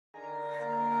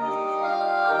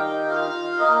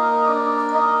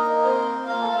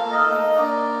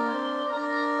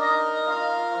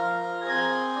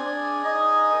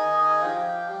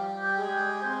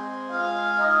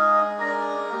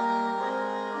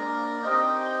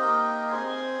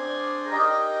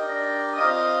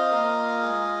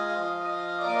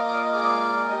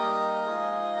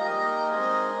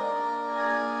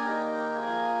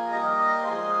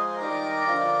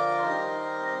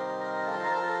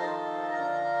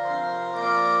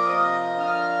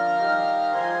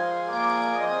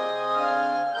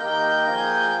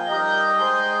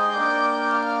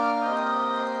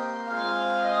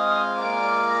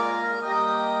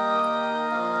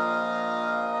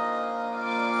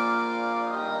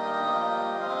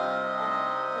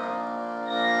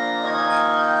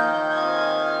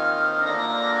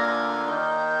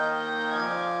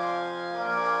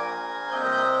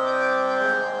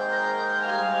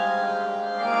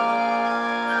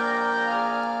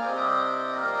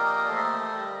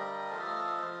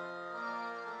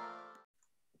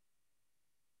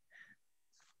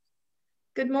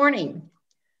Good morning.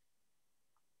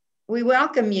 We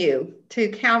welcome you to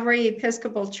Calvary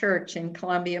Episcopal Church in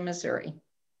Columbia, Missouri.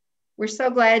 We're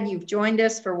so glad you've joined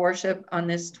us for worship on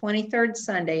this 23rd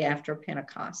Sunday after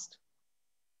Pentecost.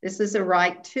 This is a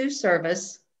Rite 2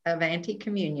 service of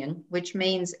anti-communion, which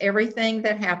means everything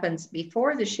that happens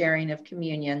before the sharing of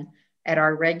communion at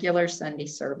our regular Sunday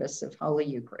service of Holy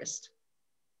Eucharist.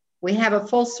 We have a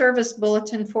full service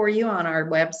bulletin for you on our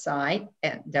website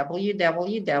at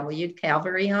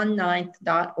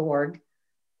www.calvaryonninth.org,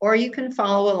 or you can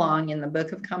follow along in the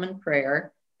Book of Common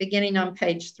Prayer, beginning on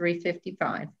page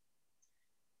 355.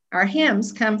 Our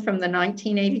hymns come from the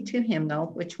 1982 hymnal,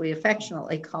 which we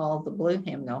affectionately call the Blue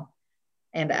Hymnal,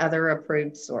 and other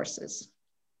approved sources.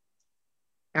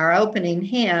 Our opening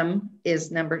hymn is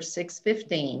number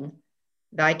 615,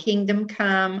 Thy Kingdom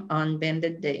Come on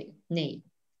Bended Knee.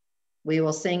 We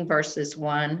will sing verses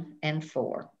 1 and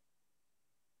 4.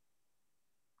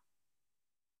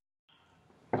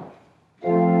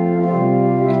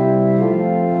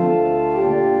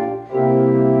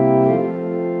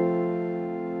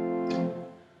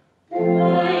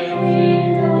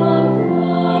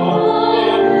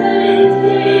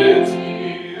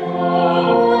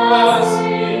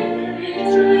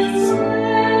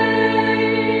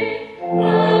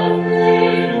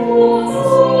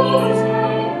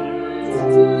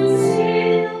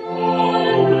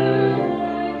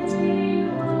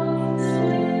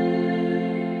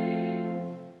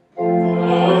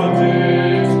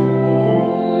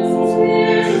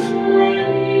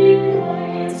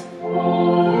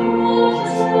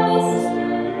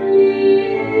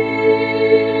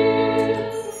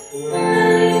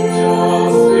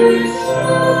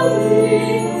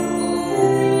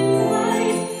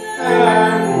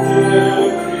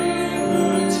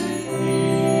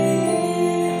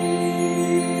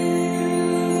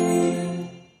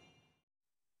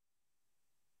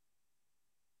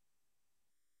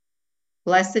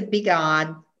 Blessed be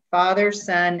God, Father,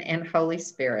 Son, and Holy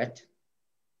Spirit.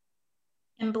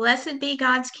 And blessed be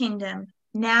God's kingdom,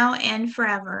 now and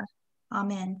forever.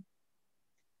 Amen.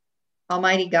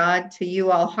 Almighty God, to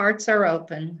you all hearts are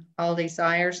open, all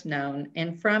desires known,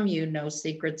 and from you no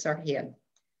secrets are hid.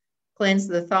 Cleanse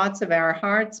the thoughts of our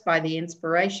hearts by the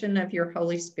inspiration of your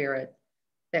Holy Spirit,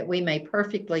 that we may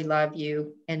perfectly love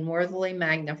you and worthily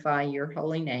magnify your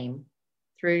holy name,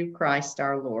 through Christ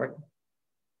our Lord.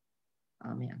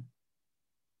 Amen.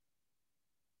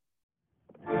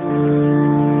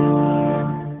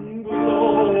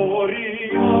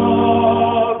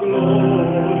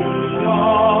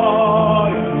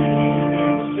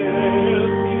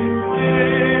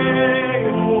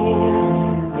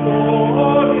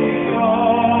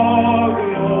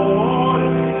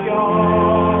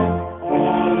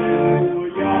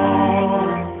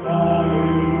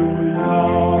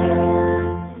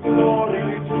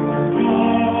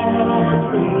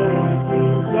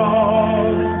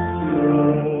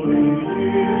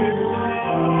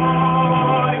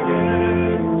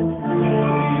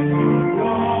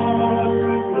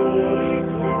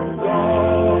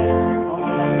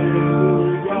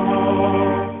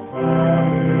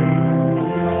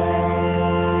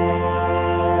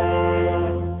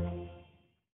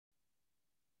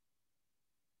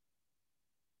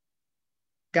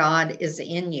 God is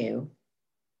in you.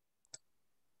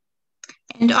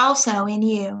 And also in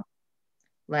you.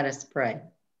 Let us pray.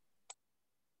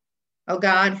 O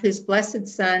God, whose blessed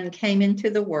Son came into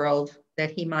the world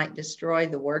that he might destroy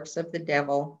the works of the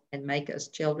devil and make us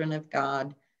children of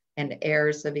God and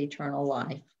heirs of eternal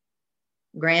life,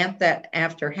 grant that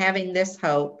after having this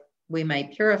hope, we may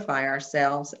purify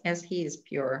ourselves as he is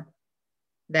pure,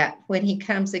 that when he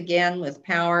comes again with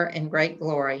power and great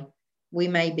glory, we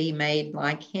may be made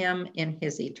like him in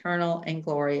his eternal and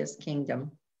glorious kingdom,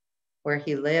 where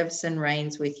he lives and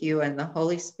reigns with you and the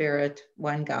Holy Spirit,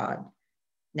 one God,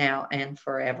 now and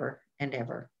forever and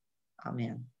ever.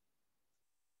 Amen.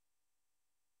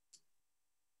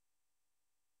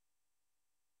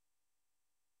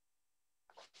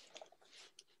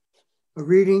 A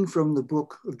reading from the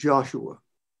book of Joshua.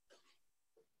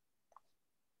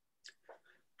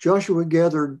 Joshua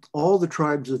gathered all the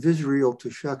tribes of Israel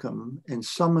to Shechem and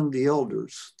summoned the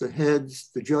elders, the heads,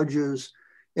 the judges,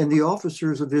 and the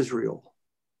officers of Israel.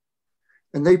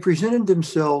 And they presented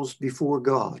themselves before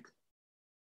God.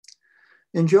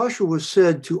 And Joshua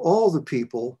said to all the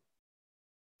people,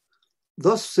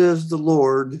 "Thus says the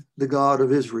Lord, the God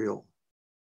of Israel.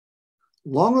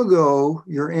 Long ago,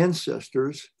 your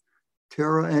ancestors,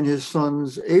 Terah and his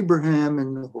sons Abraham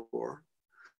and Nahor,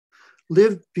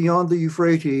 lived beyond the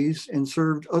Euphrates and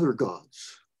served other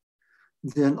gods.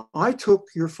 Then I took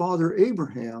your father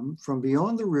Abraham from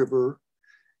beyond the river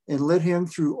and led him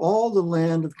through all the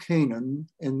land of Canaan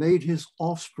and made his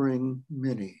offspring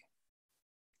many.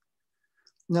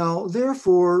 Now,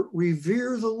 therefore,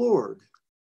 revere the Lord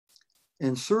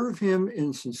and serve him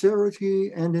in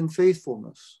sincerity and in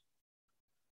faithfulness.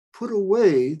 Put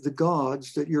away the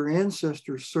gods that your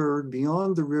ancestors served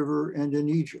beyond the river and in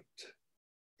Egypt,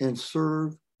 and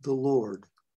serve the Lord.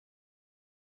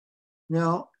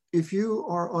 Now, if you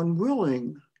are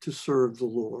unwilling to serve the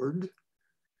Lord,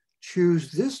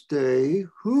 choose this day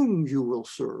whom you will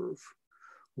serve,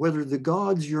 whether the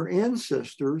gods your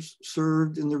ancestors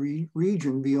served in the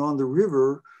region beyond the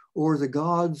river or the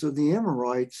gods of the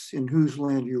Amorites in whose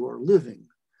land you are living.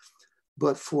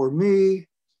 But for me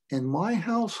and my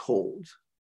household,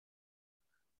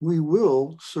 we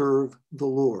will serve the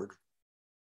Lord.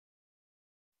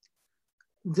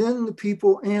 Then the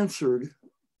people answered,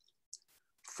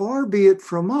 far be it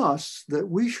from us that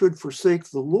we should forsake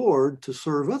the Lord to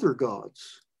serve other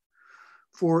gods.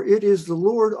 For it is the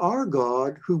Lord our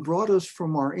God who brought us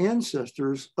from our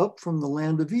ancestors up from the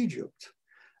land of Egypt,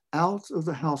 out of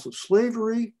the house of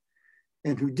slavery,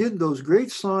 and who did those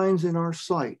great signs in our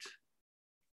sight.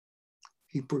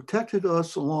 He protected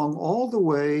us along all the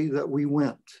way that we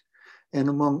went, and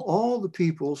among all the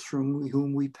peoples from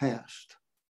whom we passed.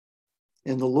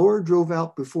 And the Lord drove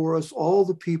out before us all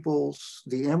the peoples,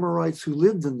 the Amorites who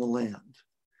lived in the land.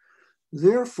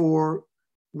 Therefore,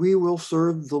 we will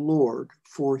serve the Lord,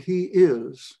 for he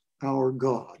is our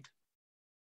God.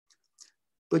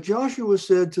 But Joshua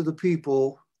said to the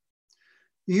people,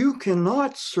 you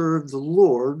cannot serve the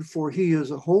Lord, for he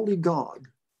is a holy God.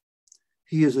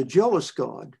 He is a jealous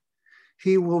God.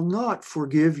 He will not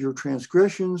forgive your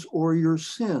transgressions or your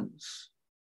sins.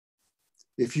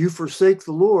 If you forsake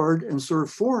the Lord and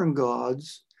serve foreign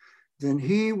gods, then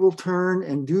he will turn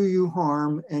and do you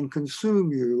harm and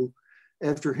consume you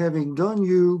after having done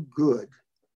you good.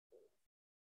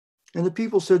 And the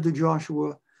people said to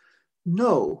Joshua,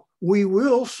 no, we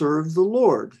will serve the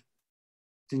Lord.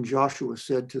 Then Joshua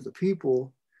said to the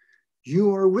people,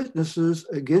 you are witnesses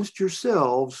against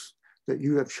yourselves that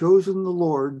you have chosen the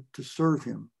Lord to serve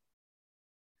him.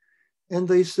 And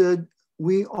they said,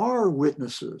 we are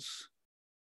witnesses.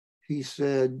 He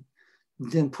said,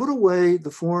 then put away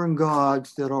the foreign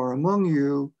gods that are among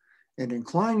you and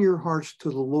incline your hearts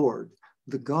to the Lord,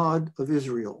 the God of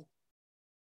Israel.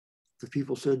 The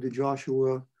people said to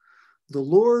Joshua, the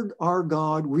Lord our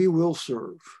God we will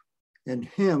serve, and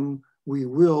him we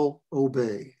will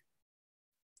obey.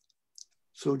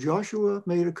 So Joshua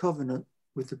made a covenant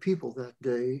with the people that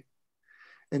day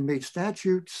and made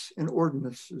statutes and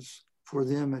ordinances for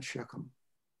them at Shechem.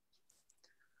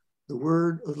 The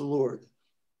word of the Lord.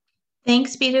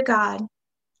 Thanks be to God.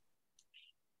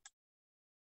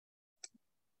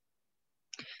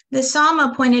 The psalm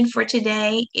appointed for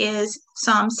today is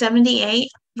Psalm 78,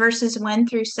 verses 1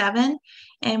 through 7,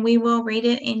 and we will read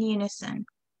it in unison.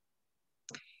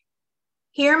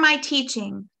 Hear my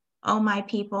teaching, O my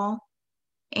people.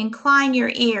 Incline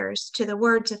your ears to the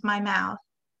words of my mouth.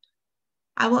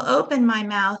 I will open my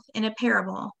mouth in a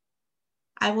parable.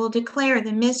 I will declare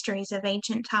the mysteries of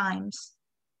ancient times,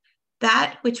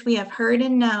 that which we have heard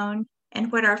and known,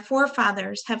 and what our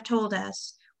forefathers have told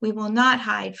us, we will not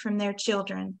hide from their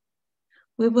children.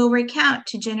 We will recount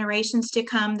to generations to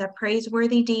come the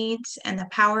praiseworthy deeds and the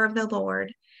power of the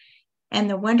Lord, and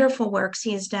the wonderful works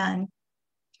he has done.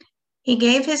 He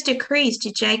gave his decrees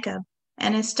to Jacob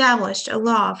and established a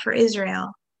law for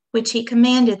Israel, which he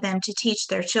commanded them to teach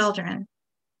their children,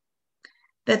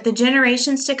 that the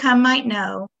generations to come might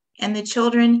know, and the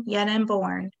children yet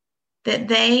unborn, that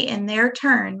they in their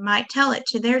turn might tell it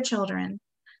to their children,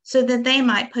 so that they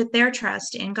might put their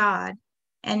trust in God,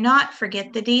 and not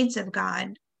forget the deeds of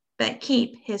God, but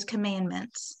keep his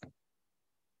commandments.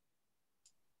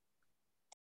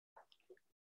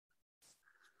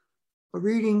 A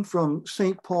reading from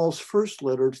St. Paul's first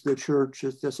letter to the church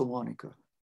at Thessalonica.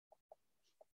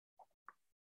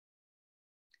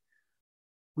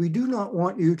 We do not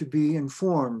want you to be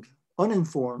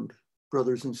uninformed,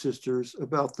 brothers and sisters,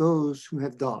 about those who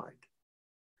have died,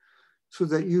 so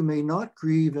that you may not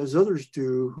grieve as others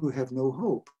do who have no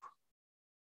hope.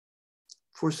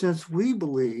 For since we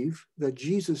believe that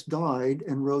Jesus died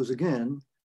and rose again,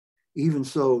 even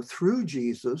so through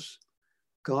Jesus,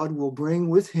 God will bring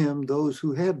with him those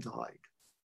who have died.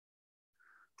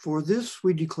 For this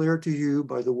we declare to you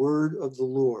by the word of the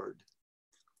Lord,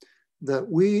 that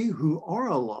we who are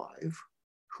alive,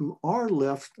 who are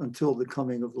left until the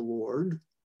coming of the Lord,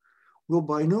 will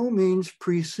by no means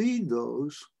precede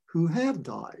those who have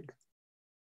died.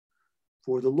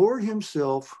 For the Lord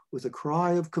himself, with a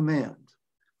cry of command,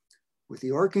 with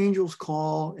the archangel's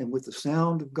call and with the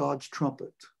sound of God's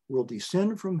trumpet, will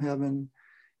descend from heaven,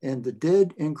 and the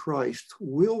dead in Christ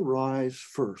will rise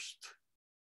first.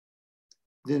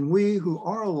 Then we who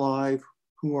are alive,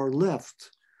 who are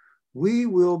left, we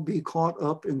will be caught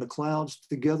up in the clouds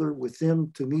together with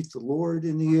them to meet the Lord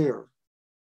in the air.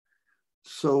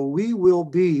 So we will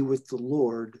be with the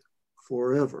Lord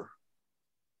forever.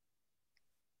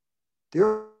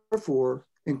 Therefore,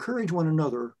 encourage one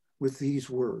another with these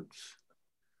words.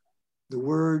 The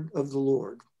word of the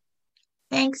Lord.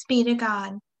 Thanks be to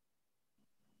God.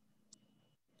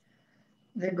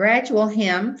 The gradual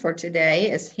hymn for today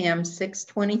is hymn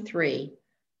 623.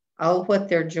 Oh, what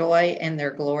their joy and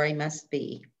their glory must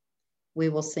be. We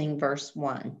will sing verse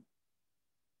 1.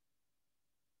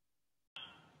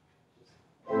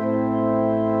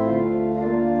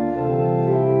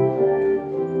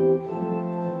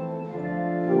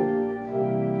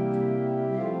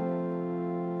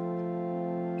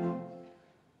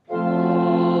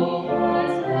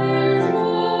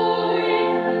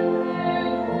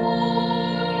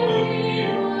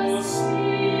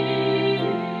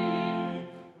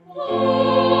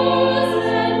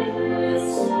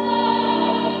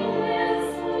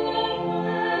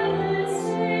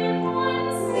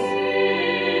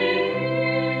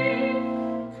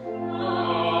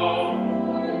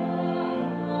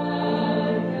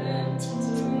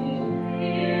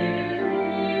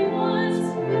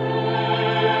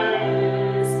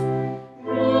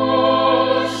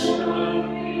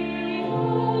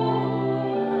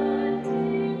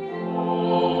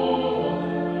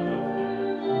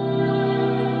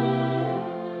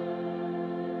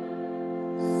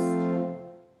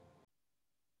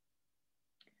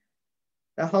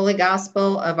 The Holy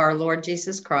Gospel of our Lord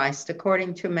Jesus Christ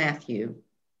according to Matthew.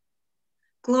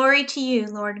 Glory to you,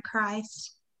 Lord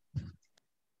Christ.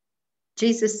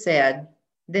 Jesus said,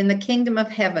 "Then the kingdom of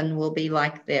heaven will be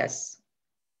like this.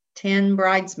 10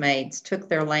 bridesmaids took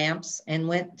their lamps and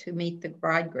went to meet the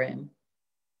bridegroom.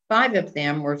 5 of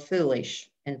them were foolish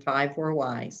and 5 were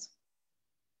wise.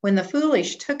 When the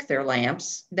foolish took their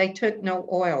lamps, they took no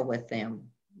oil with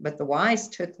them, but the wise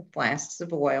took the flasks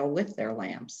of oil with their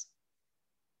lamps.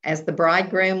 As the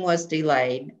bridegroom was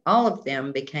delayed, all of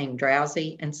them became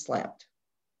drowsy and slept.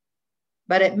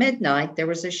 But at midnight there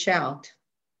was a shout,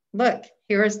 'Look,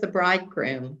 here is the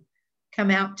bridegroom.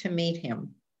 Come out to meet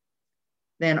him.'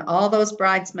 Then all those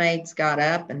bridesmaids got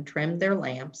up and trimmed their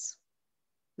lamps.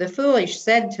 The foolish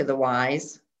said to the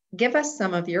wise, 'Give us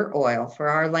some of your oil, for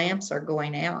our lamps are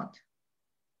going out.'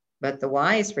 But the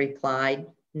wise replied,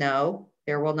 'No,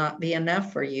 there will not be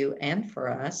enough for you and for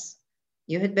us.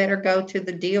 You had better go to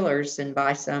the dealers and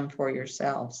buy some for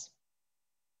yourselves.'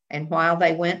 And while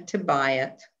they went to buy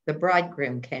it, the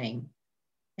bridegroom came,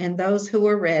 and those who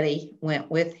were ready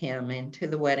went with him into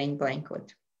the wedding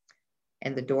banquet,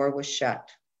 and the door was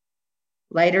shut.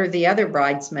 Later, the other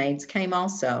bridesmaids came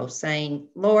also, saying,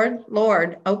 'Lord,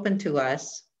 Lord, open to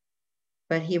us.'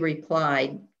 But he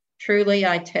replied, 'Truly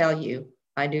I tell you,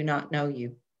 I do not know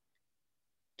you.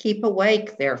 Keep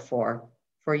awake, therefore,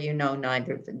 for you know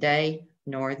neither the day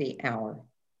nor the hour.'"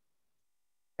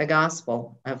 The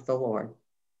Gospel of the Lord.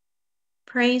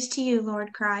 Praise to you,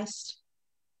 Lord Christ.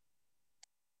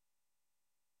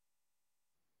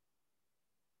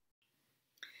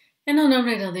 En el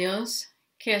nombre de Dios,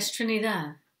 que es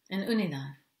Trinidad en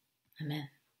unidad. Amen.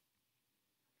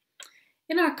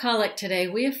 In our collect today,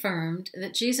 we affirmed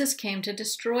that Jesus came to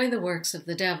destroy the works of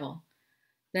the devil.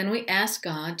 Then we asked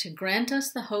God to grant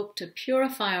us the hope to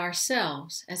purify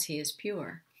ourselves as he is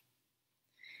pure.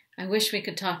 I wish we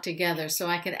could talk together so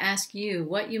I could ask you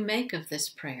what you make of this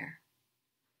prayer.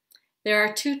 There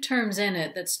are 2 terms in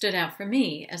it that stood out for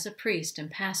me as a priest and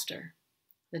pastor: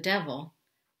 the devil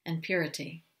and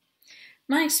purity.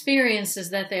 My experience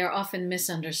is that they are often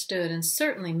misunderstood and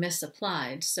certainly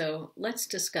misapplied, so let's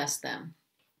discuss them.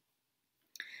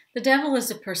 The devil is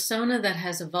a persona that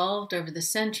has evolved over the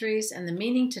centuries, and the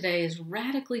meaning today is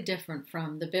radically different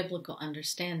from the biblical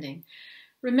understanding.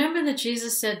 Remember that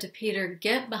Jesus said to Peter,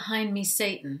 "Get behind me,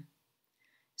 Satan."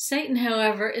 Satan,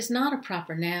 however, is not a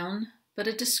proper noun, but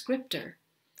a descriptor,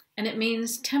 and it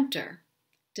means tempter,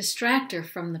 distractor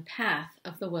from the path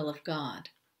of the will of God.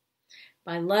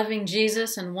 By loving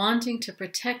Jesus and wanting to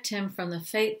protect him from the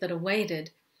fate that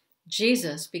awaited,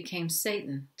 Jesus became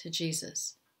Satan to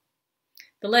Jesus.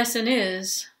 The lesson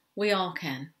is, we all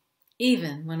can,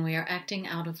 even when we are acting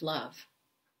out of love.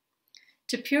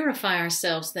 To purify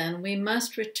ourselves, then, we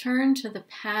must return to the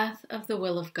path of the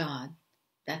will of God.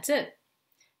 That's it.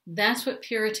 That's what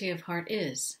purity of heart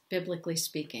is, biblically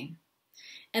speaking.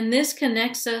 And this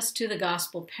connects us to the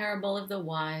gospel parable of the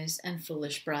wise and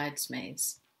foolish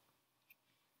bridesmaids.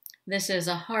 This is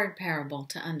a hard parable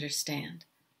to understand.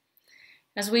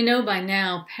 As we know by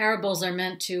now, parables are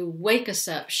meant to wake us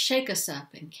up, shake us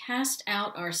up, and cast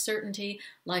out our certainty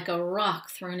like a rock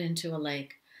thrown into a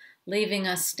lake, leaving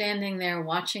us standing there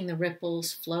watching the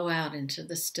ripples flow out into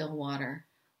the still water,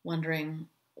 wondering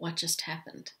what just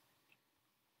happened.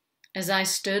 As I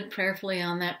stood prayerfully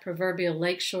on that proverbial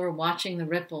lakeshore watching the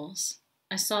ripples,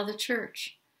 I saw the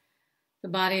church, the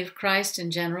body of Christ in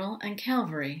general, and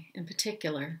Calvary in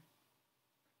particular.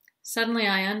 Suddenly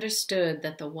I understood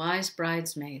that the wise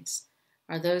bridesmaids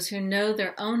are those who know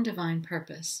their own divine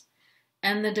purpose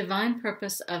and the divine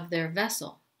purpose of their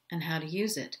vessel and how to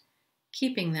use it,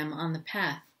 keeping them on the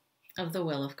path of the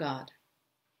will of God.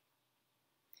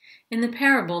 In the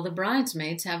parable, the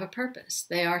bridesmaids have a purpose.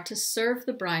 They are to serve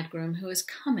the bridegroom who is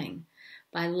coming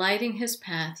by lighting his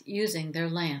path using their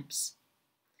lamps.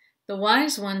 The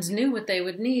wise ones knew what they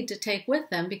would need to take with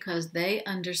them because they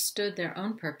understood their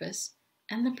own purpose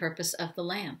and the purpose of the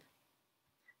lamp.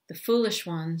 The foolish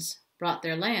ones brought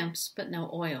their lamps, but no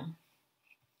oil.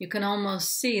 You can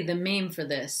almost see the meme for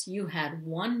this. You had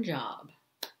one job.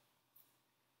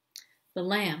 The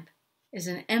lamp is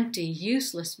an empty,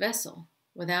 useless vessel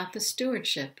without the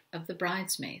stewardship of the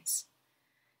bridesmaids.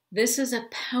 This is a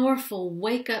powerful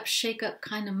wake-up, shake-up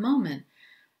kind of moment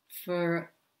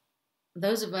for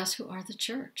those of us who are the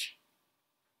church.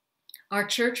 Our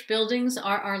church buildings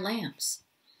are our lamps,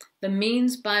 the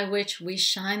means by which we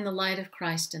shine the light of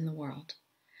Christ in the world.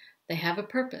 They have a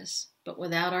purpose, but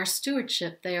without our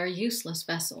stewardship, they are useless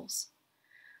vessels.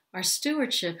 Our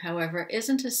stewardship, however,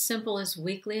 isn't as simple as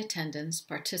weekly attendance,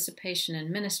 participation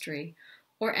in ministry,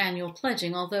 or annual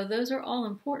pledging, although those are all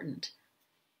important.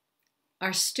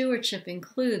 Our stewardship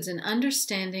includes an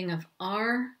understanding of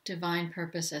our divine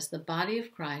purpose as the body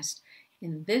of Christ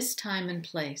in this time and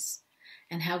place,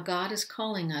 and how God is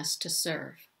calling us to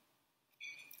serve.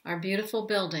 Our beautiful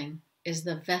building is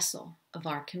the vessel of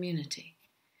our community.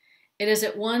 It is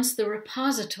at once the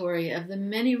repository of the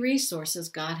many resources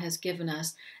God has given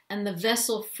us and the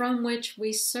vessel from which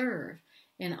we serve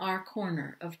in our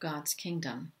corner of God's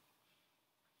kingdom.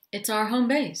 It's our home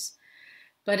base,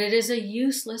 but it is a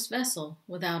useless vessel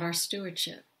without our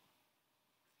stewardship.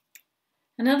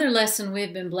 Another lesson we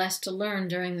have been blessed to learn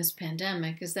during this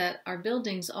pandemic is that our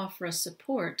buildings offer us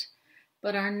support,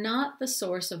 but are not the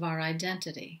source of our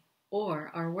identity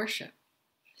or our worship.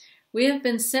 We have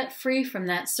been set free from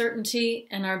that certainty,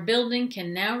 and our building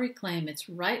can now reclaim its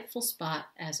rightful spot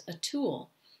as a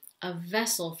tool, a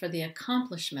vessel for the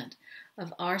accomplishment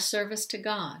of our service to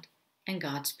God and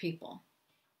God's people.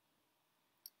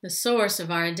 The source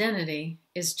of our identity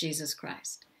is Jesus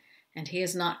Christ, and he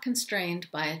is not constrained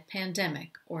by a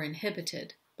pandemic or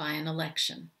inhibited by an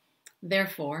election.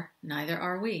 Therefore, neither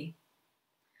are we.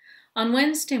 On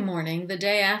Wednesday morning, the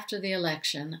day after the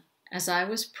election, as I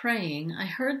was praying, I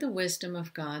heard the wisdom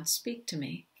of God speak to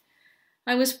me.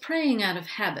 I was praying out of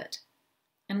habit,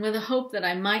 and with a hope that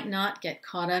I might not get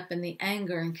caught up in the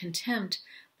anger and contempt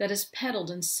that is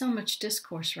peddled in so much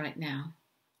discourse right now.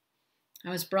 I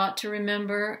was brought to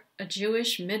remember a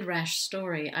Jewish midrash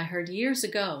story I heard years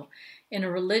ago in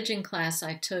a religion class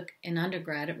I took in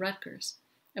undergrad at Rutgers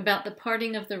about the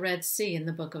parting of the Red Sea in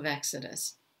the book of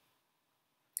Exodus.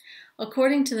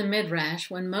 According to the midrash,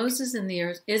 when Moses and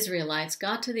the Israelites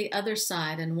got to the other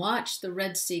side and watched the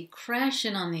Red Sea crash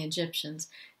in on the Egyptians,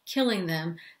 killing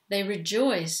them, they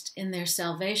rejoiced in their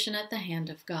salvation at the hand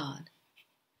of God.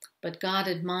 But God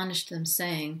admonished them,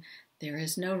 saying, "There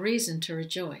is no reason to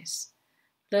rejoice.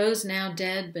 Those now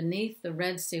dead beneath the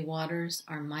Red Sea waters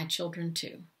are my children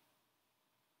too."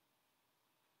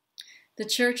 The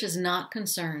church is not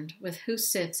concerned with who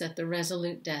sits at the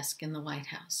resolute desk in the White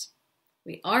House.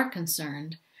 We are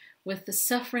concerned with the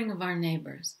suffering of our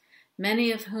neighbors,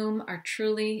 many of whom are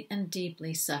truly and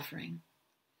deeply suffering.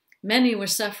 Many were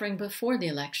suffering before the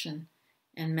election,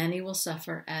 and many will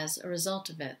suffer as a result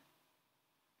of it.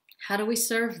 How do we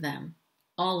serve them?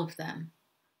 All of them.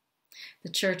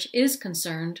 The church is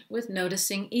concerned with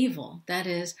noticing evil, that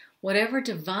is, whatever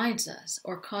divides us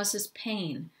or causes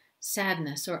pain,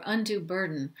 sadness, or undue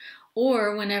burden,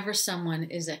 or whenever someone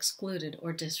is excluded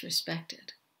or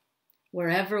disrespected.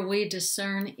 Wherever we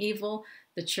discern evil,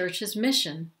 the church's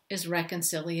mission is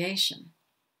reconciliation.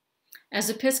 As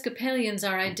Episcopalians,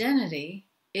 our identity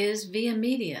is via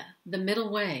media, the middle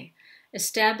way,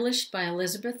 established by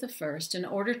Elizabeth I in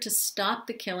order to stop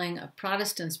the killing of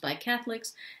Protestants by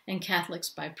Catholics and Catholics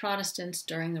by Protestants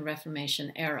during the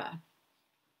Reformation era.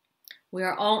 We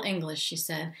are all English, she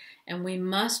said, and we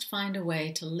must find a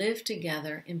way to live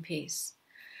together in peace.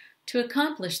 To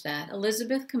accomplish that,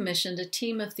 Elizabeth commissioned a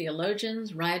team of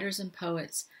theologians, writers, and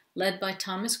poets, led by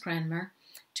Thomas Cranmer,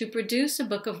 to produce a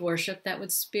book of worship that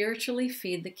would spiritually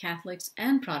feed the Catholics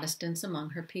and Protestants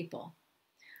among her people.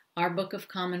 Our Book of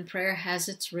Common Prayer has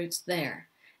its roots there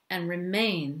and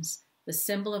remains the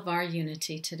symbol of our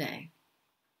unity today.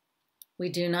 We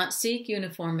do not seek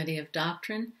uniformity of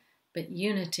doctrine, but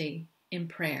unity in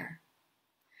prayer.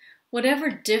 Whatever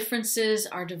differences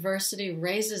our diversity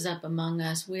raises up among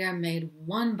us, we are made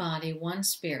one body, one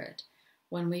spirit,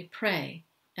 when we pray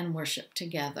and worship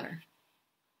together.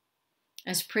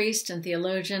 As priest and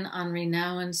theologian Henri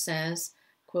Nouwen says,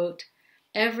 quote,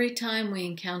 "Every time we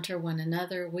encounter one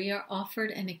another, we are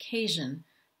offered an occasion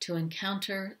to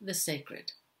encounter the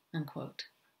sacred," unquote.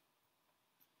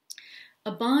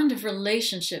 A bond of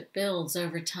relationship builds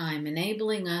over time,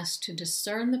 enabling us to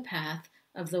discern the path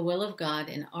of the will of God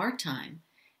in our time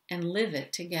and live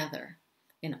it together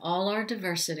in all our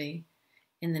diversity,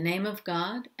 in the name of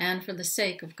God and for the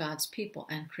sake of God's people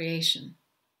and creation.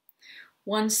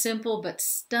 One simple but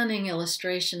stunning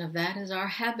illustration of that is our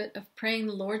habit of praying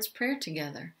the Lord's Prayer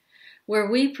together, where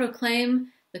we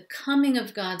proclaim the coming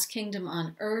of God's kingdom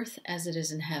on earth as it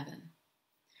is in heaven.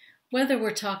 Whether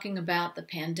we're talking about the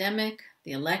pandemic,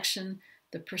 the election,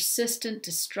 the persistent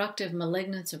destructive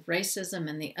malignance of racism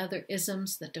and the other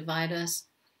isms that divide us,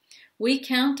 we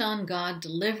count on God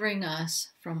delivering us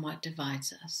from what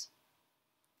divides us.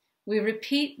 We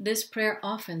repeat this prayer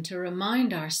often to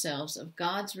remind ourselves of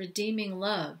God's redeeming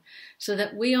love so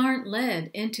that we aren't led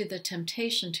into the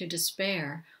temptation to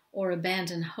despair or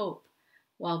abandon hope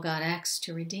while God acts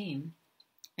to redeem.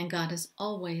 And God is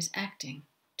always acting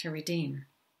to redeem.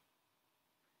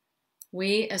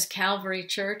 We, as Calvary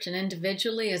Church and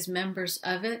individually as members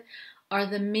of it, are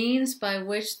the means by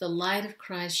which the light of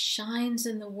Christ shines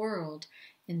in the world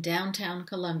in downtown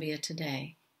Columbia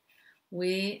today.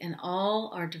 We, in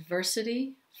all our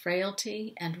diversity,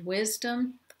 frailty, and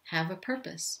wisdom, have a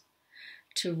purpose: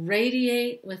 to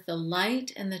radiate with the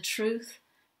light and the truth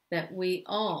that we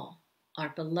all are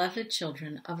beloved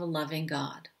children of a loving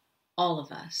God, all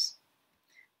of us.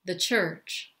 The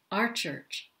church, our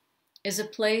church, is a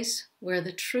place where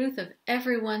the truth of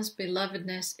everyone's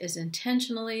belovedness is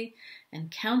intentionally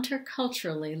and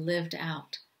counterculturally lived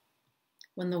out.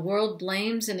 When the world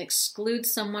blames and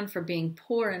excludes someone for being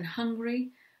poor and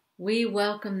hungry, we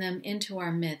welcome them into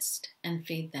our midst and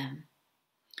feed them.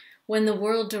 When the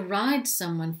world derides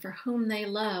someone for whom they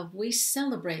love, we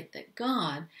celebrate that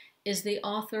God is the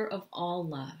author of all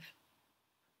love.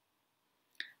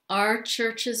 Our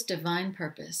church's divine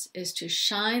purpose is to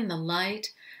shine the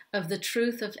light of the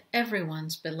truth of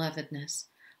everyone's belovedness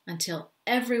until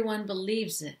everyone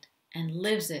believes it and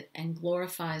lives it and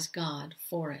glorifies God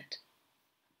for it.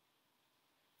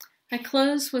 I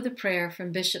close with a prayer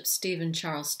from Bishop Stephen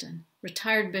Charleston,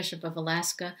 retired Bishop of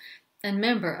Alaska and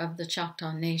member of the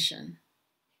Choctaw Nation.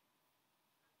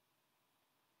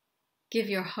 Give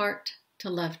your heart to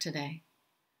love today,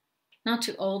 not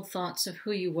to old thoughts of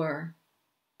who you were,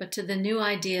 but to the new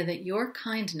idea that your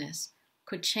kindness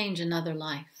could change another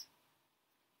life.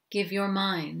 Give your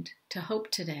mind to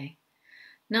hope today,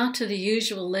 not to the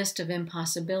usual list of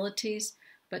impossibilities,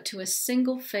 but to a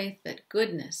single faith that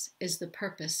goodness is the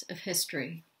purpose of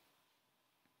history.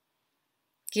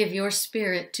 Give your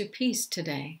spirit to peace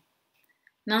today,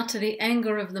 not to the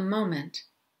anger of the moment,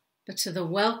 but to the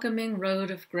welcoming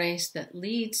road of grace that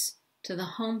leads to the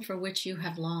home for which you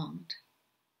have longed.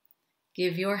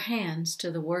 Give your hands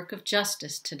to the work of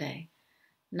justice today,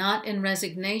 not in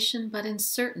resignation, but in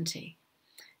certainty,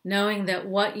 knowing that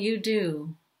what you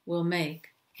do will make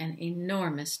an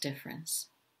enormous difference.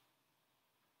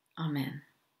 Amen.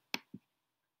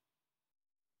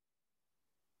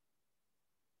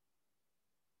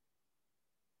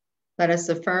 Let us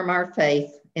affirm our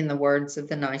faith in the words of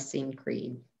the Nicene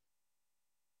Creed.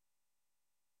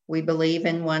 We believe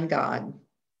in one God,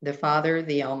 the Father,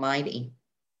 the Almighty,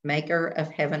 maker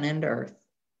of heaven and earth,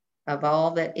 of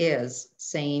all that is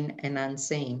seen and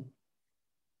unseen.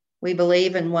 We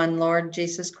believe in one Lord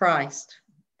Jesus Christ,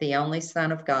 the only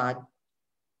Son of God,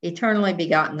 eternally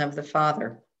begotten of the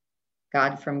Father,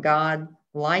 God from God,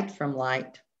 light from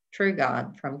light, true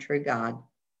God from true God,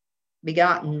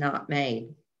 begotten, not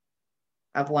made,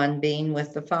 of one being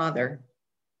with the Father.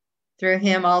 Through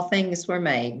him all things were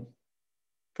made.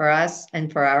 For us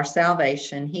and for our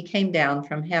salvation, he came down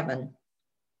from heaven.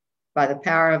 By the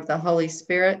power of the Holy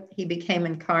Spirit, he became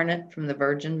incarnate from the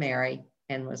Virgin Mary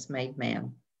and was made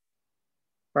man.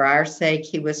 For our sake,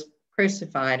 he was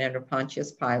crucified under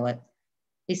Pontius Pilate.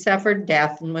 He suffered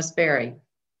death and was buried.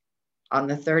 On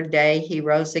the third day, he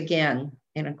rose again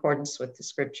in accordance with the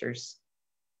Scriptures.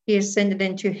 He ascended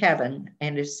into heaven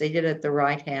and is seated at the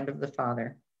right hand of the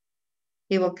Father.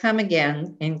 He will come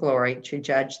again in glory to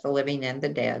judge the living and the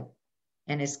dead,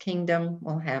 and his kingdom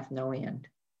will have no end.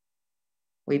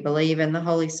 We believe in the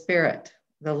Holy Spirit,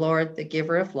 the Lord, the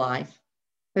giver of life,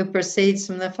 who proceeds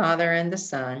from the Father and the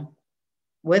Son.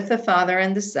 With the Father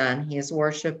and the Son, he is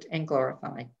worshiped and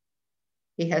glorified.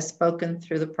 He has spoken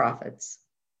through the prophets.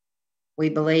 We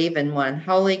believe in one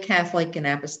holy Catholic and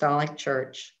Apostolic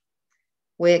Church.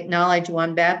 We acknowledge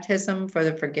one baptism for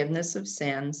the forgiveness of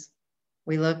sins.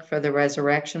 We look for the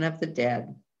resurrection of the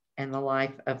dead and the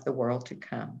life of the world to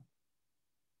come.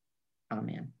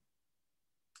 Amen.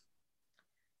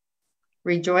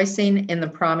 Rejoicing in the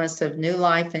promise of new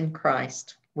life in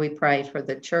Christ, we pray for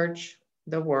the church,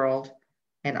 the world,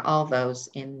 and all those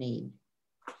in need.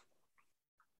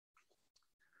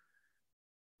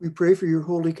 We pray for your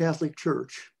holy Catholic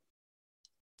Church.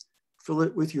 Fill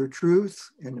it with your truth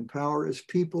and empower its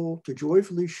people to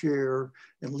joyfully share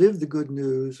and live the good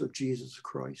news of Jesus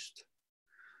Christ.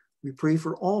 We pray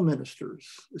for all ministers,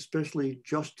 especially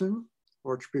Justin,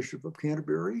 Archbishop of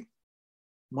Canterbury,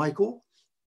 Michael,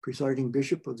 presiding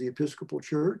bishop of the Episcopal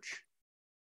Church,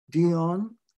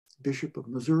 Dion, Bishop of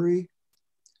Missouri,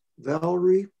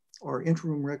 Valerie, our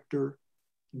interim rector,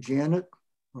 Janet,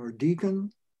 our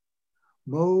deacon,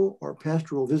 Mo, our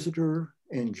pastoral visitor,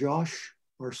 and Josh,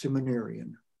 our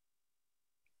seminarian.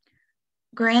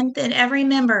 Grant that every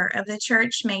member of the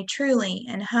church may truly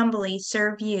and humbly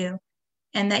serve you,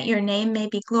 and that your name may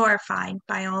be glorified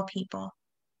by all people.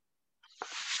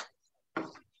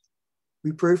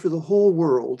 We pray for the whole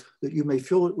world, that you may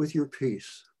fill it with your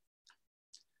peace.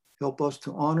 Help us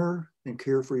to honor and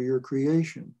care for your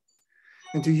creation,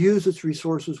 and to use its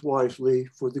resources wisely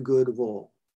for the good of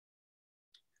all.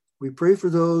 We pray for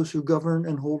those who govern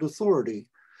and hold authority,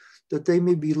 that they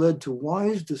may be led to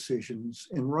wise decisions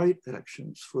and right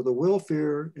actions for the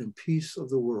welfare and peace of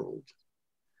the world,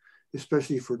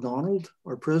 especially for Donald,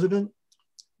 our president,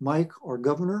 Mike, our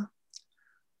governor,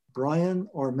 Brian,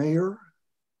 our mayor,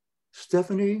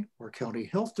 Stephanie, our county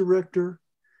health director,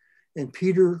 and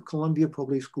Peter, Columbia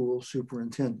Public School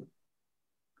superintendent.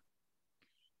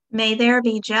 May there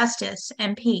be justice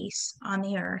and peace on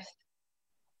the earth.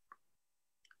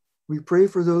 We pray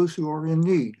for those who are in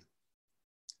need,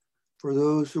 for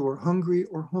those who are hungry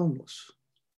or homeless,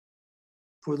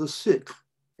 for the sick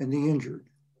and the injured,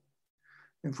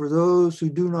 and for those who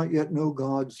do not yet know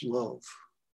God's love.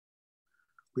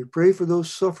 We pray for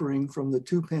those suffering from the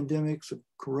two pandemics of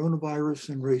coronavirus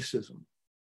and racism.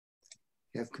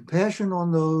 Have compassion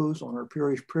on those on our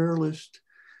parish prayer list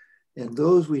and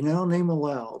those we now name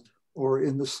aloud or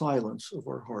in the silence of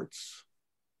our hearts.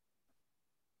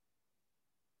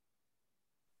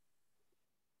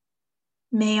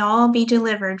 May all be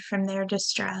delivered from their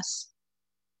distress.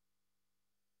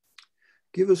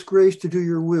 Give us grace to do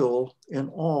your will in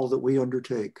all that we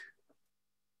undertake,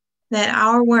 that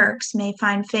our works may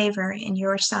find favor in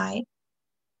your sight.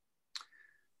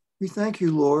 We thank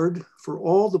you, Lord, for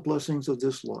all the blessings of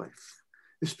this life,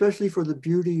 especially for the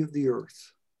beauty of the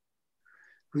earth.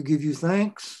 We give you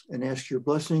thanks and ask your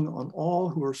blessing on all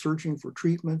who are searching for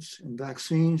treatments and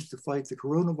vaccines to fight the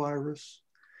coronavirus.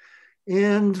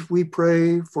 And we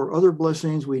pray for other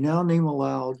blessings we now name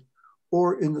aloud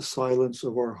or in the silence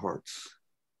of our hearts.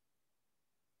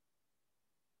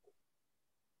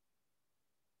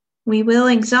 We will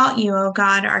exalt you, O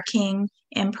God, our King,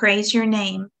 and praise your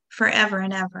name forever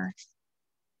and ever.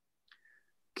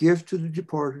 Give to the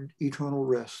departed eternal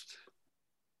rest.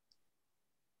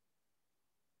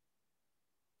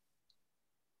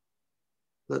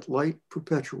 Let light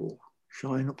perpetual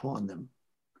shine upon them.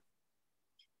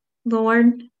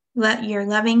 Lord, let your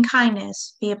loving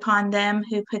kindness be upon them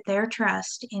who put their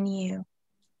trust in you.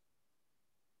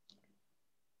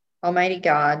 Almighty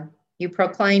God, you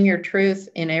proclaim your truth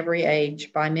in every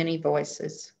age by many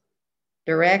voices.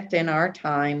 Direct in our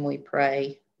time, we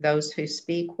pray, those who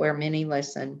speak where many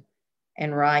listen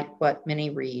and write what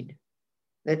many read,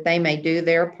 that they may do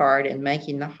their part in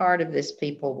making the heart of this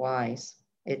people wise,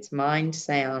 its mind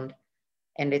sound,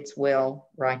 and its will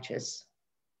righteous.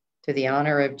 To the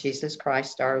honor of Jesus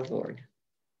Christ our Lord.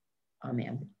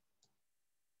 Amen.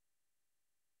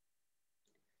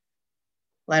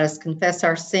 Let us confess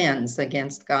our sins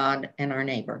against God and our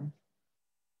neighbor.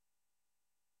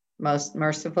 Most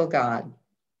merciful God,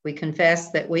 we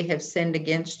confess that we have sinned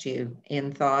against you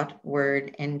in thought,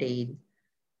 word, and deed,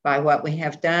 by what we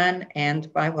have done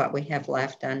and by what we have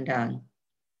left undone.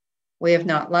 We have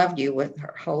not loved you with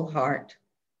our whole heart.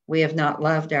 We have not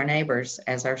loved our neighbors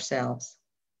as ourselves.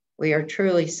 We are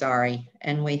truly sorry,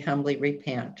 and we humbly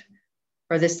repent.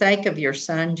 For the sake of your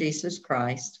Son, Jesus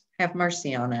Christ, have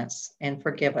mercy on us and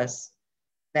forgive us,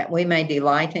 that we may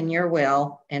delight in your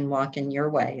will and walk in your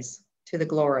ways, to the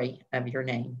glory of your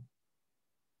name.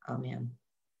 Amen.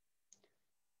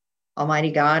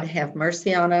 Almighty God, have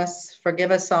mercy on us.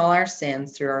 Forgive us all our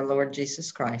sins through our Lord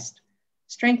Jesus Christ.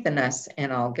 Strengthen us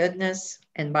in all goodness,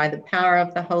 and by the power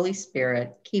of the Holy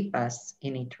Spirit, keep us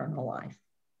in eternal life.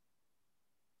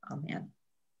 Amen.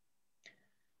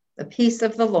 The peace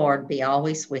of the Lord be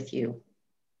always with you.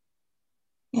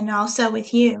 And also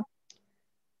with you.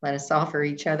 Let us offer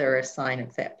each other a sign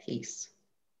of that peace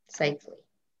safely.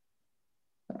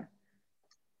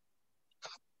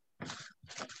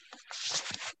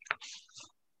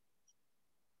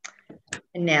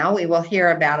 And now we will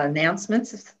hear about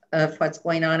announcements of what's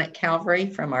going on at Calvary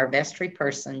from our vestry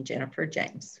person, Jennifer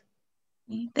James.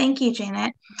 Thank you,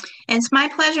 Janet. It's my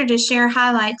pleasure to share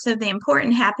highlights of the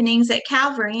important happenings at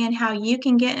Calvary and how you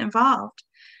can get involved.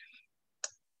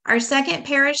 Our second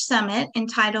parish summit,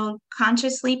 entitled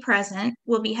Consciously Present,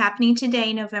 will be happening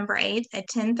today, November 8th at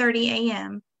 10:30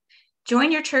 a.m.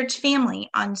 Join your church family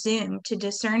on Zoom to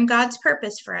discern God's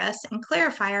purpose for us and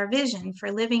clarify our vision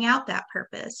for living out that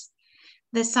purpose.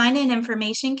 The sign-in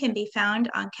information can be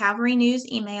found on Calvary News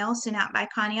email sent out by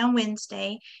Connie on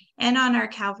Wednesday and on our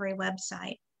Calvary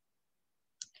website.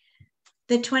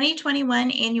 The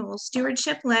 2021 annual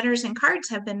stewardship letters and cards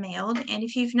have been mailed, and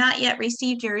if you've not yet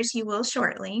received yours, you will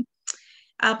shortly.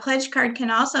 A pledge card can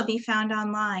also be found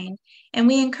online, and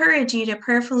we encourage you to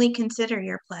prayerfully consider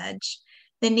your pledge.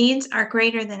 The needs are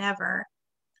greater than ever.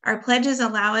 Our pledges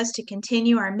allow us to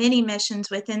continue our many missions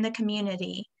within the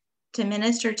community, to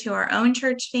minister to our own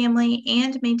church family,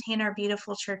 and maintain our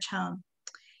beautiful church home.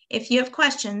 If you have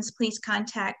questions, please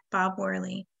contact Bob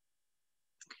Worley.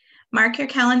 Mark your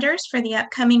calendars for the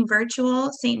upcoming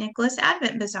virtual St. Nicholas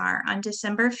Advent Bazaar on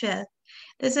December 5th.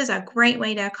 This is a great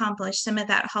way to accomplish some of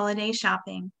that holiday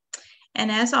shopping.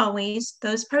 And as always,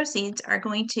 those proceeds are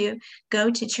going to go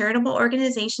to charitable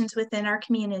organizations within our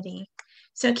community.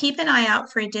 So keep an eye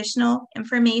out for additional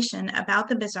information about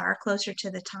the bazaar closer to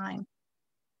the time.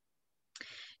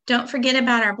 Don't forget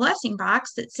about our blessing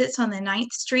box that sits on the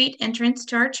 9th Street entrance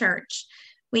to our church.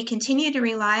 We continue to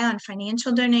rely on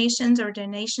financial donations or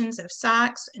donations of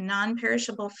socks,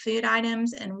 non-perishable food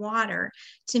items, and water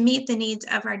to meet the needs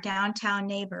of our downtown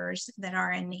neighbors that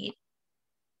are in need.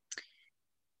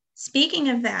 Speaking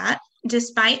of that,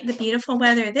 despite the beautiful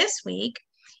weather this week,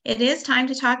 it is time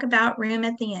to talk about Room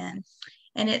at the Inn.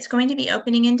 And it's going to be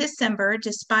opening in December,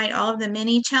 despite all of the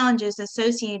many challenges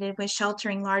associated with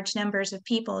sheltering large numbers of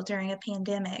people during a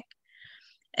pandemic.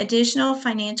 Additional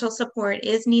financial support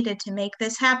is needed to make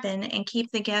this happen and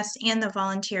keep the guests and the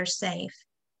volunteers safe.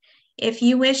 If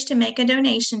you wish to make a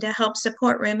donation to help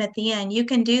support Room at the Inn, you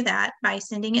can do that by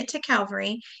sending it to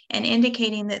Calvary and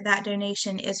indicating that that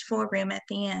donation is for Room at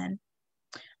the Inn.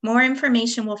 More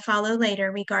information will follow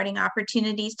later regarding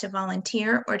opportunities to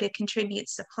volunteer or to contribute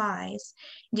supplies.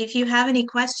 And if you have any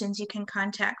questions, you can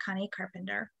contact Connie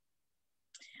Carpenter.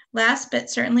 Last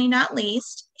but certainly not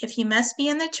least, if you must be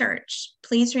in the church,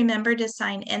 please remember to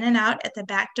sign in and out at the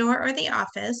back door or the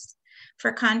office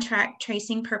for contact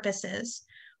tracing purposes.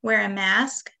 Wear a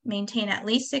mask, maintain at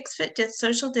least 6 foot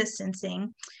social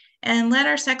distancing, and let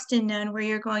our sexton know where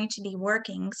you're going to be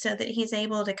working so that he's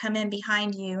able to come in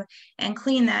behind you and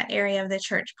clean that area of the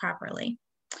church properly.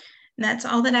 And that's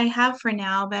all that I have for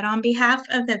now, but on behalf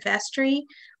of the vestry,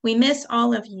 we miss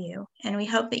all of you, and we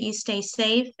hope that you stay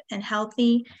safe and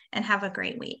healthy and have a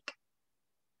great week.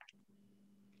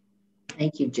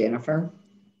 Thank you, Jennifer.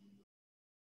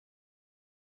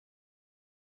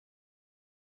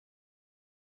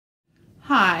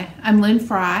 Hi, I'm Lynn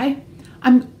Fry.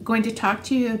 I'm going to talk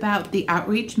to you about the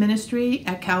outreach ministry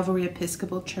at Calvary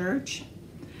Episcopal Church.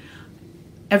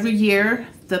 Every year,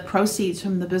 the proceeds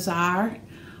from the bazaar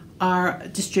are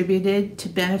distributed to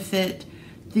benefit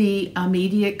the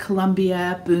immediate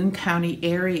Columbia, Boone County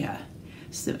area.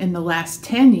 So in the last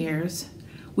 10 years,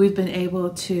 we've been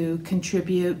able to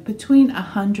contribute between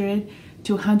 $100,000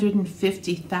 to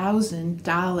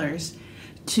 $150,000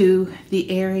 to the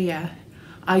area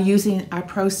using our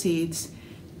proceeds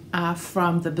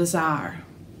from the bazaar.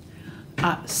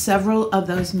 Several of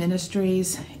those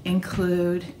ministries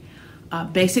include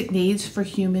basic needs for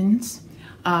humans,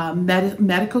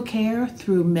 medical care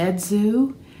through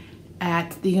MedZoo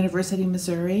at the University of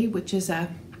Missouri, which is a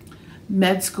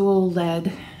med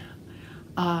school-led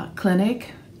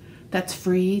clinic that's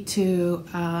free to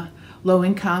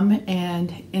low-income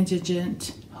and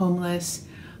indigent homeless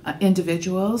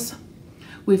individuals.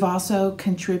 We've also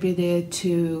contributed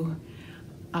to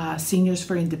Seniors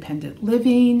for Independent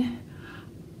Living.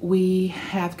 We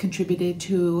have contributed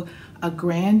to a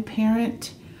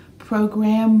grandparent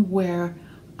program where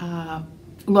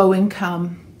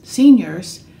low-income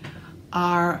seniors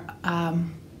are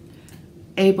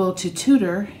able to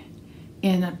tutor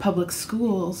in public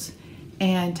schools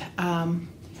and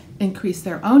increase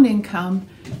their own income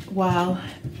while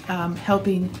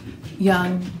helping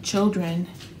young children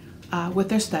with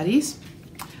their studies.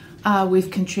 We've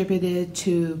contributed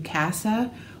to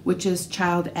CASA, which is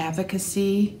child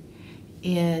advocacy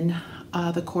in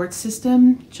the court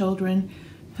system, children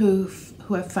who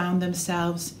have found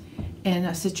themselves in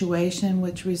a situation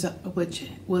which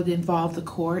would involve the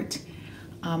court.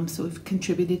 So we've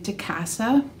contributed to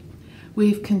CASA.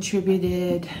 We've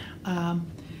contributed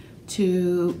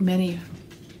to many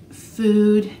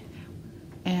food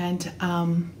and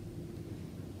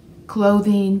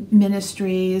clothing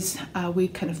ministries. We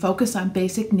kind of focus on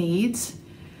basic needs.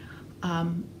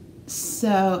 And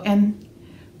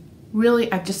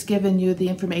really, I've just given you the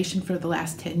information for the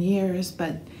last 10 years,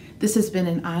 but this has been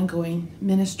an ongoing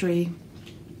ministry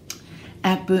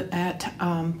at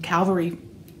Calvary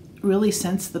really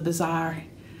since the Bazaar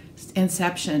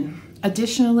inception.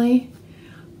 Additionally,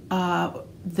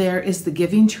 there is the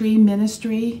Giving Tree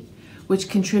Ministry, which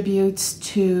contributes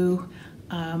to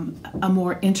a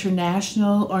more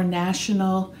international or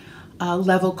national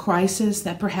level crisis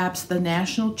that perhaps the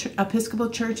National Episcopal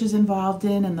Church is involved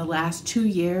in the last 2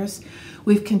 years.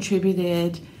 We've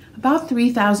contributed about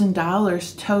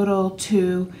 $3,000 total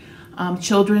to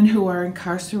children who are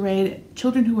incarcerated.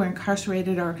 Children who are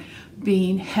incarcerated are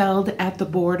being held at the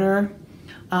border,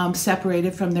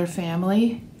 separated from their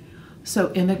family.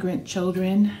 So immigrant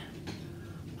children.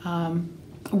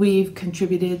 We've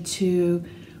contributed to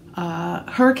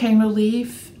hurricane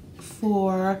relief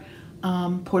for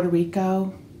Puerto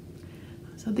Rico.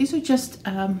 So these are just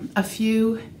a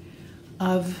few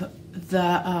of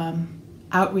the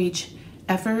outreach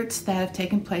efforts that have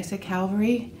taken place at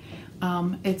Calvary.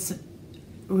 It's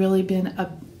really been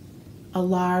a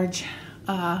large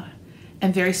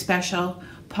and very special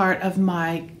part of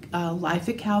my life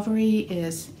at Calvary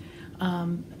is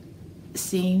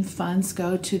seeing funds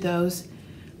go to those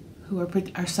who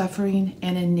are suffering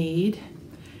and in need.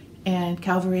 And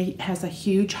Calvary has a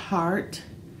huge heart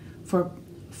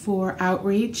for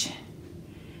outreach,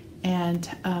 and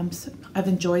so I've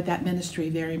enjoyed that ministry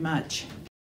very much.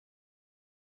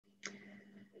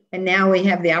 And now we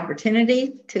have the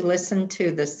opportunity to listen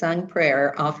to the sung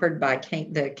prayer offered by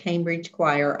the Cambridge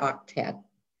Choir Octet.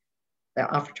 The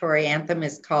offertory anthem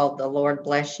is called "The Lord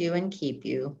Bless You and Keep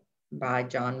You" by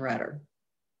John Rutter.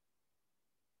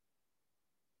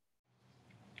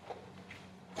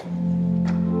 Thank you.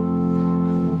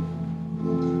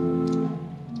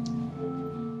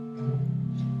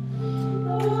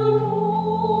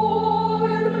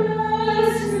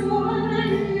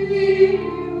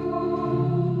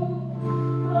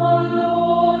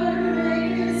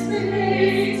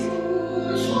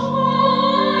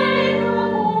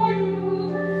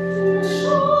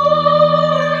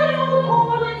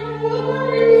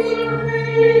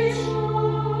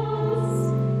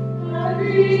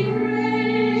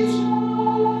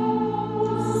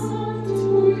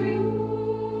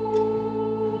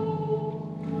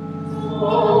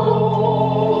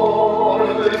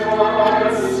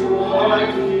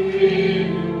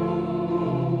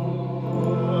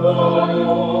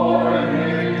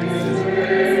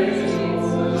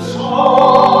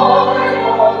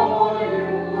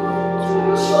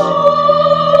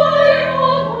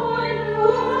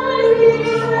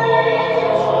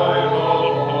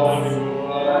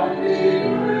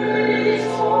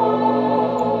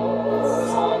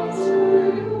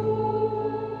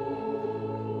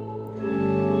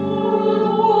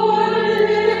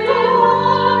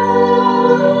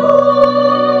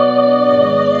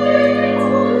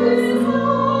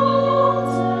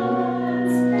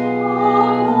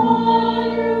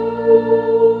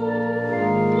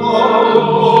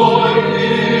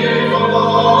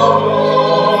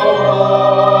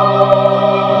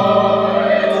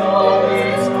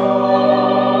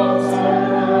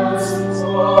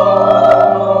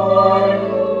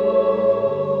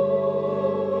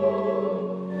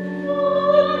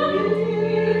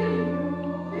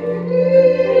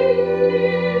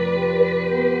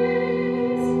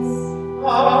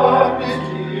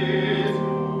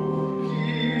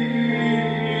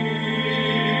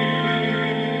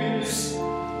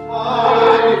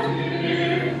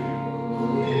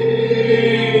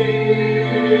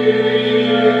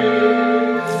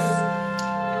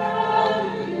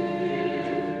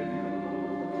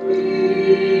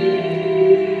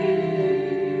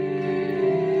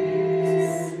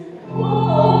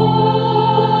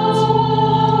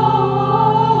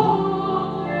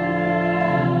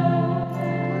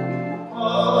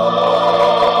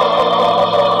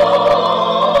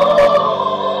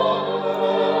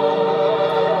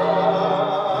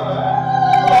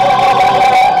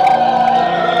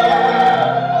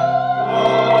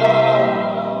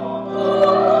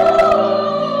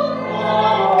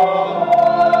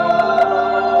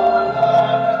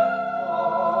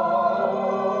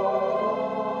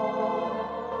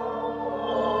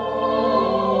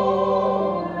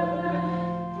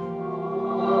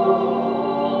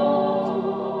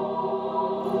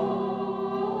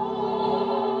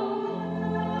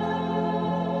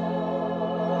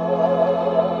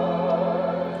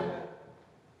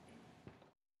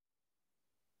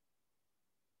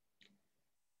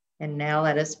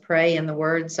 Let us pray in the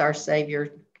words our Savior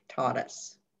taught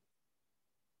us.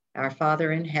 Our Father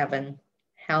in heaven,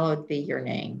 hallowed be your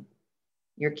name.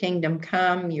 Your kingdom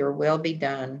come, your will be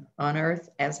done, on earth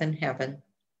as in heaven.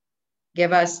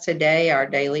 Give us today our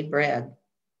daily bread.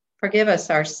 Forgive us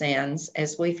our sins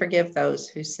as we forgive those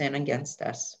who sin against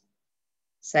us.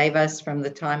 Save us from the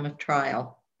time of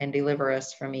trial and deliver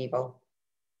us from evil.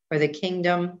 For the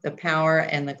kingdom, the power,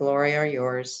 and the glory are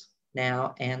yours,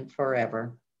 now and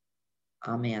forever.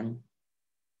 Amen.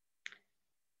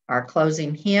 Our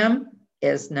closing hymn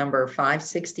is number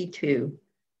 562,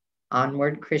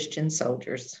 Onward Christian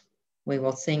Soldiers. We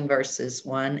will sing verses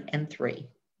 1 and 3.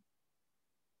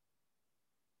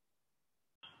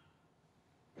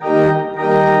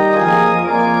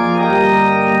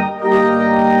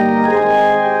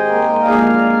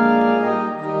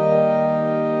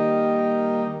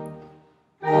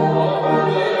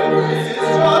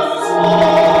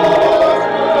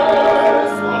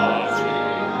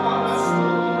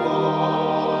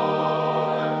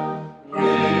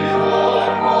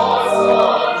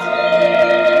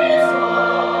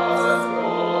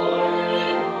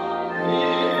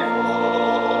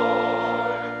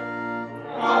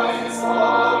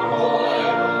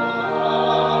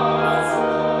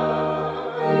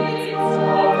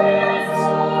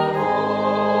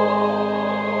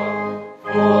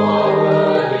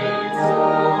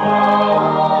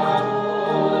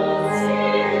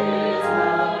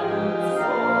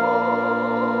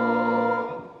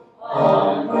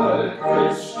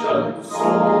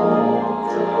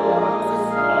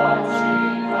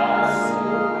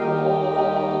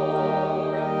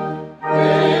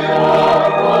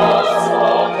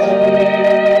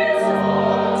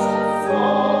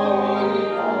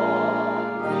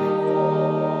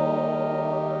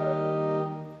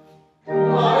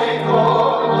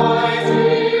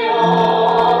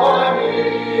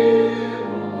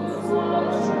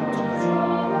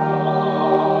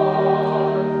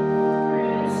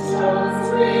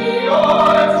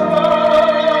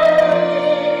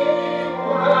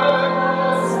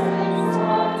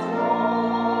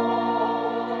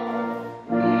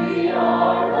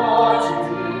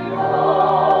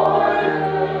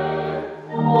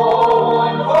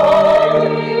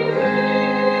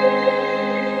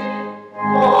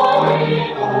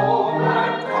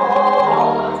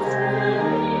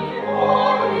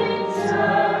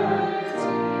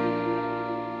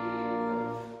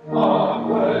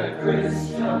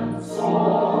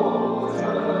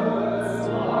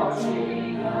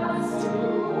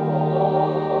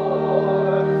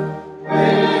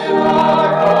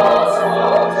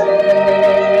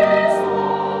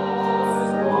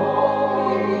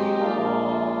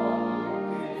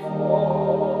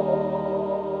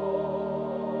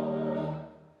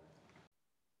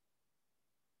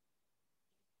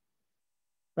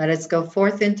 Let us go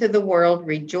forth into the world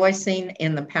rejoicing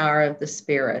in the power of the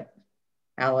Spirit.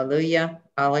 Alleluia,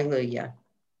 alleluia.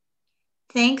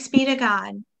 Thanks be to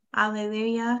God.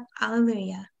 Alleluia,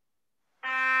 alleluia.